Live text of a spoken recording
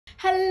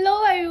Hello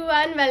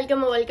everyone,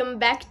 welcome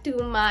back to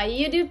my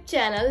YouTube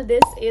channel.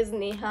 This is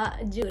Neha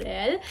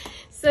Jurel.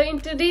 So in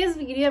today's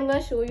video I'm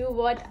gonna show you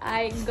what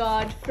I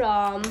got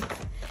from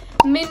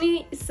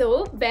Miniso.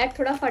 Bag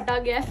थोड़ा फट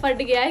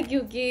गया है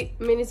क्योंकि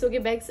Miniso के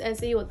bags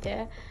ऐसे ही होते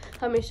हैं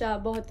हमेशा,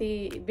 बहुत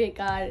ही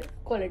बेकार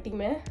क्वालिटी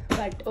में,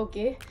 बट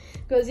ओके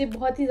बिकॉज ये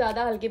बहुत ही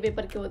ज़्यादा हल्के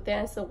पेपर के होते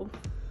हैं, सो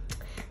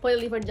बहुत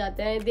जल्दी फट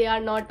जाते हैं। दे आर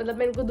नॉट, मतलब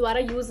मैं इनको दोबारा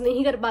यूज़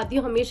नहीं कर पाती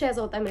हूँ, हमेशा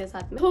ऐसा होता है मेरे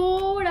साथ में।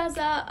 थोड़ा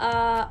सा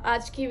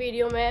आज की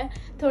वीडियो में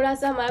थोड़ा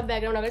सा हमारा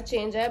बैकग्राउंड अगर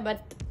चेंज है,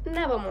 बट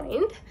नेवर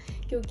माइंड,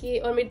 क्योंकि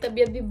और मेरी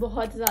तबीयत भी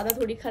बहुत ज़्यादा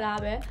थोड़ी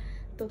ख़राब है,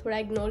 तो थोड़ा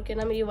इग्नोर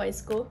करना मेरी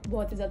वॉइस को,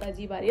 बहुत ही ज़्यादा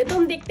अजीब आ रही है। तो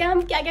हम देखते हैं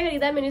हम क्या क्या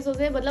खरीदा है मिनीसो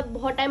से। मतलब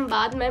बहुत टाइम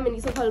बाद मैं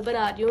मिनीसो हॉल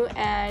बना रही हूँ,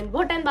 एंड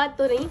बहुत टाइम बाद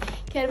तो नहीं,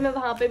 खैर मैं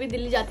वहाँ पे भी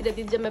दिल्ली जाती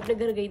रहती थी जब मैं अपने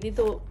घर गई थी,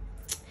 तो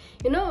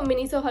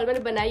मिनीसो हॉल मैंने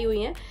बनाई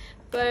हुई है।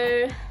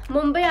 पर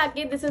मुंबई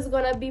आके this is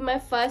gonna be my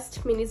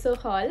first Miniso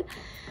hall.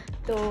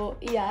 तो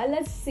या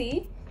लेट्स सी,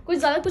 कुछ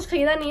ज़्यादा कुछ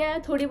खरीदा नहीं है,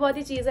 थोड़ी बहुत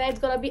ही चीज़ें हैं।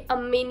 It's gonna be a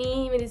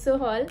mini Miniso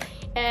hall,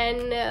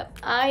 and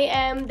I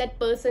am that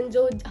person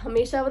जो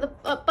हमेशा,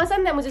 मतलब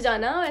पसंद है मुझे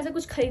जाना ऐसा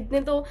कुछ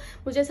खरीदने। तो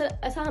मुझे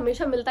ऐसा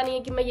हमेशा मिलता नहीं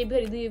है कि मैं ये भी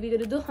खरीदूँ ये भी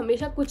खरीदूँ।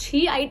 हमेशा कुछ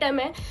ही आइटम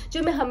है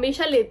जो मैं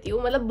हमेशा लेती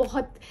हूँ, मतलब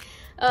बहुत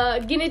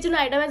गिने चुने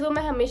आइटम है जो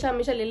मैं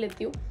हमेशा ले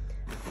लेती हूँ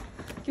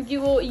क्योंकि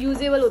वो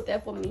यूजेबल होता है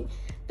फॉर मी।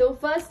 तो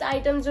फर्स्ट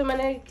आइटम जो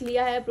मैंने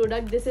लिया है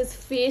product, this is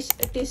face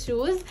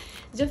tissues.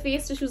 जो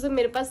फेस टिश्यूज़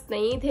मेरे पास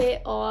नहीं थे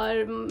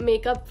और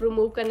मेकअप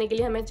रिमूव करने के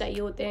लिए हमें चाहिए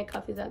होते हैं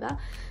काफ़ी ज़्यादा,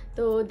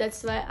 तो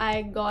that's why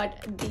I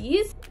got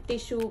these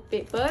tissue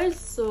papers.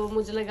 सो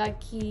मुझे लगा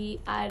कि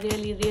आई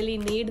रियली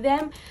नीड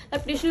दैम। अब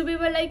टिश्यू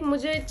पेपर लाइक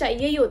मुझे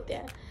चाहिए ही होते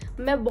हैं।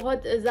 मैं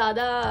बहुत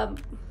ज़्यादा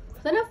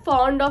है ना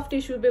फॉन्ड ऑफ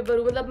टिश्यू पेपर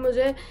हूँ, मतलब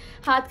मुझे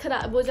हाथ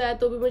खराब हो जाए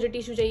तो भी मुझे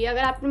टिश्यू चाहिए।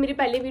 अगर आपने मेरी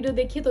पहली वीडियो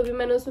देखी तो भी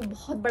मैंने उसमें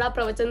बहुत बड़ा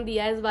प्रवचन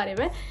दिया है इस बारे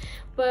में।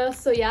 पर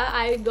सो या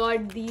I got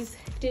these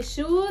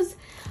tissues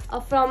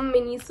from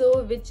Miniso,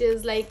 which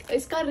is like,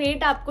 इसका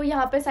रेट आपको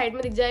यहाँ पे साइड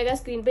में दिख जाएगा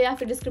स्क्रीन पे, या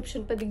फिर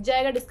डिस्क्रिप्शन पे दिख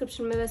जाएगा।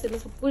 डिस्क्रिप्शन में वैसे मैं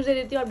सब कुछ दे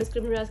देती हूँ, आप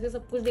डिस्क्रिप्शन में जाकर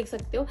सब कुछ देख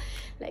सकते हो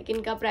लाइक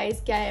इनका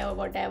प्राइस क्या है और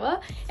वॉट एवर।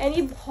 एंड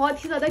ये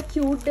बहुत ही ज़्यादा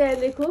क्यूट है,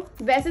 देखो।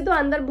 वैसे तो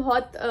अंदर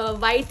बहुत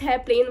वाइट है,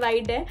 प्लेन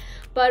वाइट है,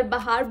 पर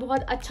बाहर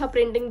बहुत अच्छा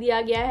प्रिंटिंग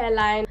दिया गया है,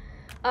 lion,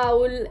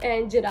 owl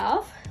and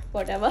giraffe,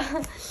 what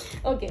ever.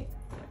 Okay,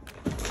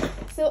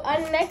 so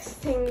our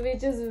next thing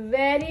which is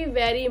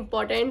very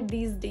important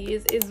these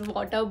days is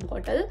water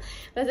bottle।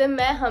 वैसे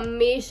मैं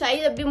हमेशा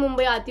ही जब भी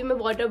मुंबई आती हूँ मैं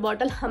वाटर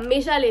बॉटल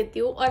हमेशा लेती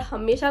हूँ और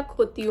हमेशा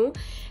खोती हूँ,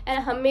 एंड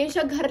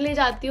हमेशा घर ले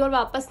जाती हूँ और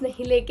वापस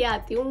नहीं लेके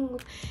आती हूँ।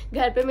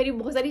 घर पे मेरी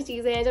बहुत सारी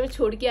चीज़ें हैं जो मैं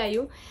छोड़ के आई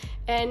हूँ,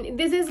 and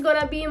this is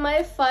gonna be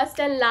my first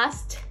and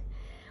last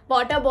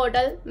water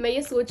bottle. मैं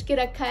ये सोच के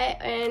रखा है,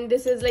 and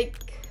this is like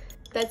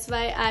that's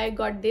why I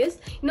got this.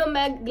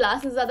 मैं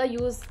ग्लासेस ज़्यादा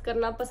यूज़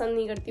करना पसंद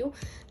नहीं करती हूँ,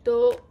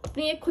 तो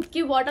अपनी एक खुद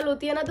की बॉटल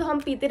होती है ना, तो हम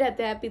पीते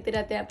रहते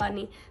हैं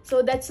पानी।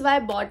 So that's why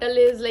bottle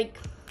is like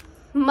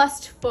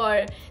must for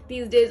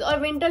these days. और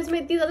विंटर्स में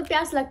इतनी ज़्यादा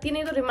प्यास लगती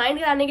नहीं, तो रिमाइंड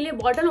कराने के लिए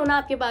बॉटल होना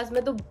आपके पास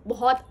में तो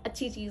बहुत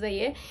अच्छी चीज़ है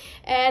ये।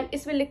 एंड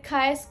इसमें लिखा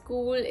है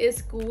स्कूल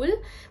इज़ कूल।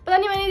 पता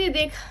नहीं, मैंने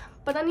ये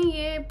पता नहीं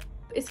ये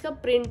इसका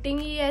प्रिंटिंग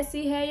ही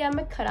ऐसी है या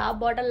मैं ख़राब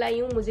बॉटल लाई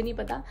हूँ, मुझे नहीं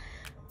पता।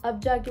 अब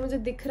जाके मुझे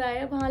दिख रहा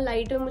है, वहाँ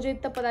लाइट में मुझे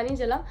इतना पता नहीं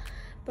चला,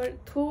 पर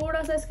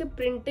थोड़ा सा इसके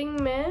प्रिंटिंग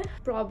में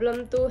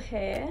प्रॉब्लम तो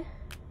है।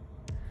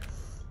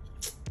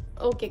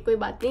 ओके, कोई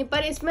बात नहीं।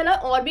 पर इसमें ना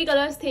और भी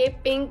कलर्स थे,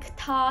 पिंक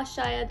था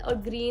शायद और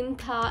ग्रीन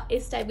था,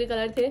 इस टाइप के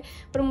कलर थे,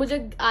 पर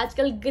मुझे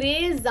आजकल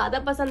ग्रे ज़्यादा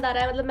पसंद आ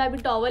रहा है। मतलब मैं अभी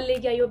टॉवल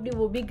लेके आई हूँ अपनी,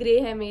 वो भी ग्रे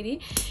है मेरी,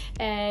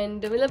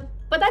 एंड मतलब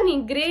पता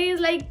नहीं, grey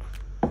is like,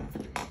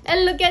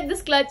 and look at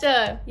this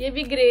clutcher, ये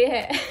भी ग्रे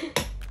है।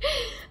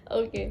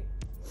 Okay,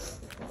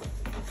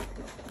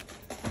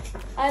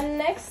 and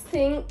next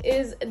thing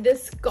is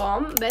this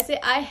comb। वैसे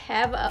I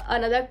have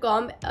another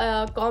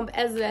comb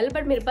as well,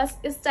 but मेरे पास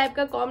इस टाइप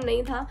का comb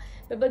नहीं था,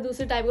 मेरे पास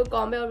दूसरे टाइप का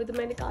comb है, और भी तो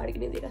मैंने काट के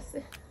नहीं देखा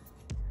इससे।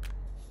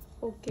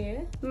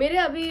 ओके, मेरे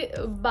अभी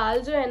बाल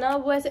जो है ना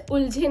वो ऐसे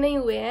उलझे नहीं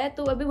हुए हैं,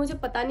 तो अभी मुझे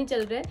पता नहीं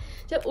चल रहा है,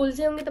 जब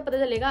उलझे होंगे तो पता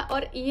चलेगा।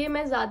 और ये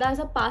मैं ज़्यादा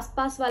ऐसा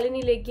पास वाले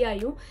नहीं लेके आई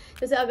हूँ,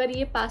 जैसे अगर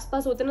ये पास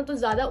होते ना तो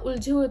ज़्यादा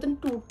उलझे हुए तो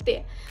टूटते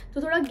हैं,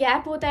 तो थोड़ा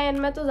गैप होता है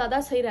इनमें तो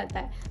ज़्यादा सही रहता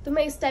है। तो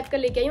मैं इस टाइप का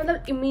लेके आई हूँ,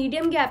 मतलब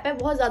मीडियम गैप है,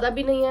 बहुत ज़्यादा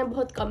भी नहीं है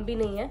बहुत कम भी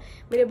नहीं है।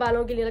 मेरे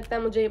बालों के लिए लगता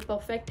है मुझे ये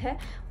परफेक्ट है,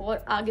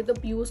 और आगे तो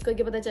यूज़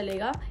करके पता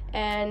चलेगा।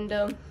 एंड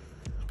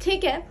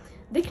ठीक है,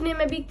 दिखने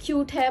में भी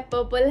क्यूट है,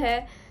 पर्पल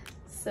है।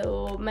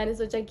 सो मैंने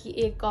सोचा कि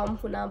एक कॉम्ब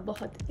होना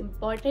बहुत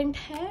इम्पॉर्टेंट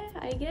है,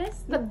 आई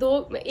गेस। मतलब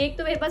दो, एक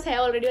तो मेरे पास है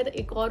ऑलरेडी, तो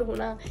एक और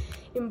होना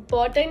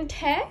इम्पॉर्टेंट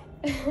है।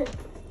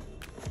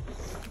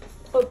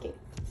 Okay,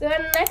 so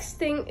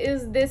next thing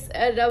is this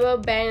rubber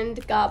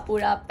band का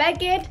पूरा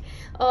पैकेट।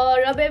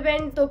 और रबर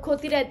बैंड तो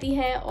खोती रहती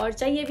हैं और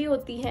चाहिए भी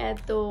होती हैं,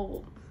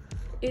 तो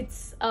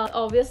इट्स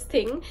ऑब्वियस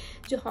थिंग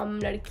जो हम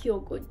लड़कियों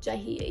को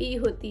चाहिए ही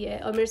होती है।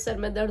 और मेरे सर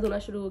में दर्द होना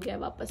शुरू हो गया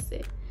वापस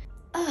से।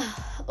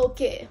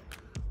 ओके,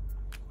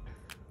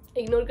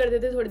 इग्नोर कर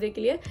देते थोड़ी देर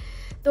के लिए।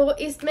 तो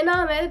इसमें ना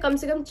हमें कम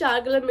से कम 4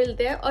 कलर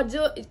मिलते हैं, और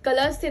जो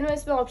कलर्स थे ना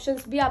इसमें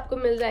ऑप्शंस भी आपको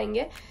मिल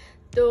जाएंगे।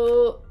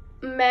 तो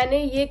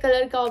मैंने ये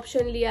कलर का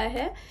ऑप्शन लिया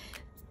है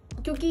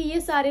क्योंकि ये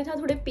सारे था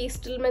थोड़े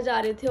पेस्टल में जा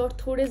रहे थे और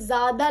थोड़े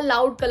ज़्यादा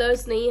लाउड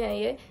कलर्स नहीं है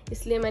ये,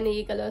 इसलिए मैंने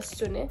ये कलर्स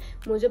चुने।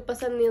 मुझे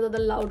पसंद नहीं है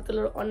ज़्यादा loud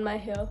colour on my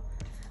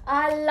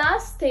hair.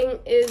 Last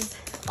thing is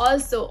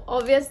also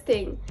obvious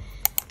thing,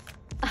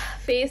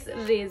 face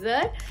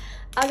razor.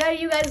 Agar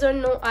you guys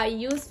don't know, I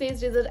use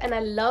face razor and I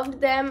loved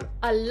them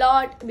a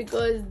lot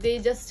because they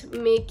just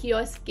make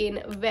your skin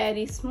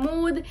very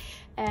smooth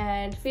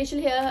and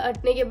facial hair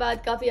हटने के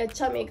बाद काफ़ी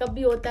अच्छा makeup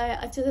भी होता है,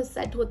 अच्छे से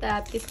सेट होता है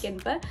आपकी स्किन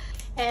पर।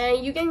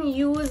 and you can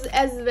use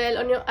as well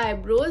on your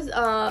eyebrows।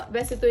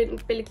 वैसे तो इन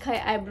पे लिखा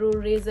है eyebrow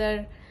razor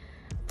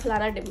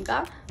फलाना टिमका,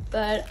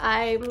 पर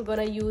I am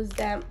gonna use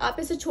them. आप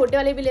इसे छोटे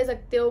वाले भी ले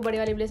सकते हो, बड़े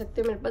वाले भी ले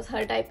सकते हो, मेरे पास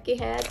हर टाइप के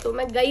हैं। तो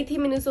मैं गई थी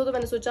मिनिसो तो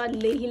मैंने सोचा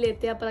ले ही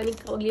लेते हैं, पता नहीं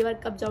अगली बार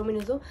कब जाऊँ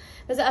मिनिसो।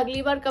 वैसे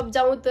अगली बार कब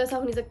जाऊँ तो ऐसा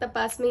हो नहीं सकता,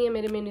 पास में ही है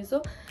मेरे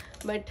मिनिसो,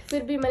 बट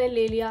फिर भी मैंने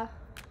ले लिया।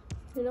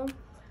 यू नो,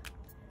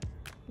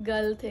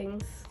 गर्ल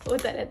थिंग्स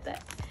होता रहता है।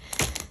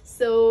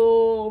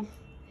 सो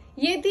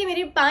ये थी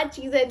मेरी 5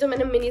 चीज़ें जो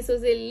मैंने मिनिसो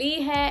से ली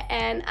है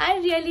एंड आई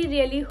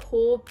रियली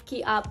होप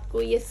कि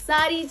आपको ये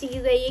सारी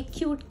चीज़ें, ये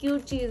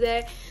क्यूट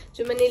चीज़ें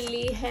जो मैंने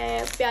ली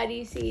है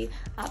प्यारी सी,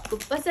 आपको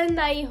पसंद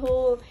आई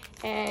हो।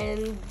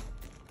 एंड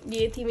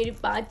ये थी मेरी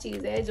 5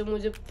 चीज़ें जो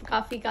मुझे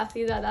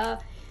काफ़ी ज़्यादा,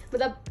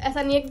 मतलब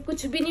ऐसा नहीं है कि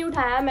कुछ भी नहीं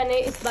उठाया मैंने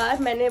इस बार,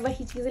 मैंने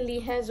वही चीज़ें ली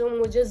हैं जो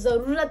मुझे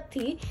ज़रूरत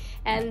थी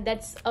and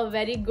that's a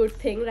very good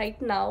thing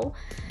right now.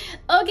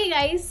 Okay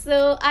guys, so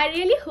I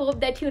really hope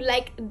that you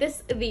like this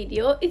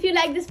video. If you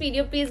like this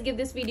video, please give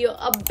this video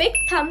a big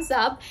thumbs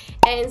up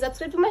and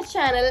subscribe to my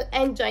channel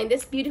and join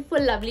this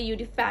beautiful lovely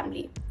YouTube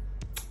family.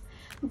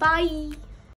 Bye.